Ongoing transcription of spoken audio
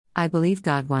I believe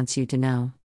God wants you to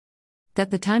know that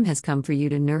the time has come for you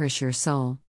to nourish your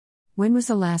soul. When was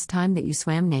the last time that you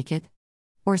swam naked?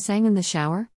 Or sang in the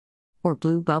shower? Or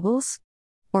blew bubbles?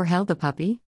 Or held a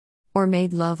puppy? Or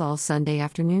made love all Sunday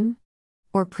afternoon?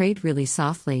 Or prayed really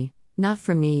softly, not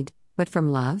from need, but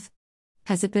from love?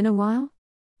 Has it been a while?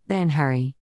 Then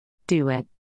hurry. Do it.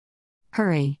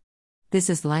 Hurry.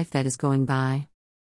 This is life that is going by.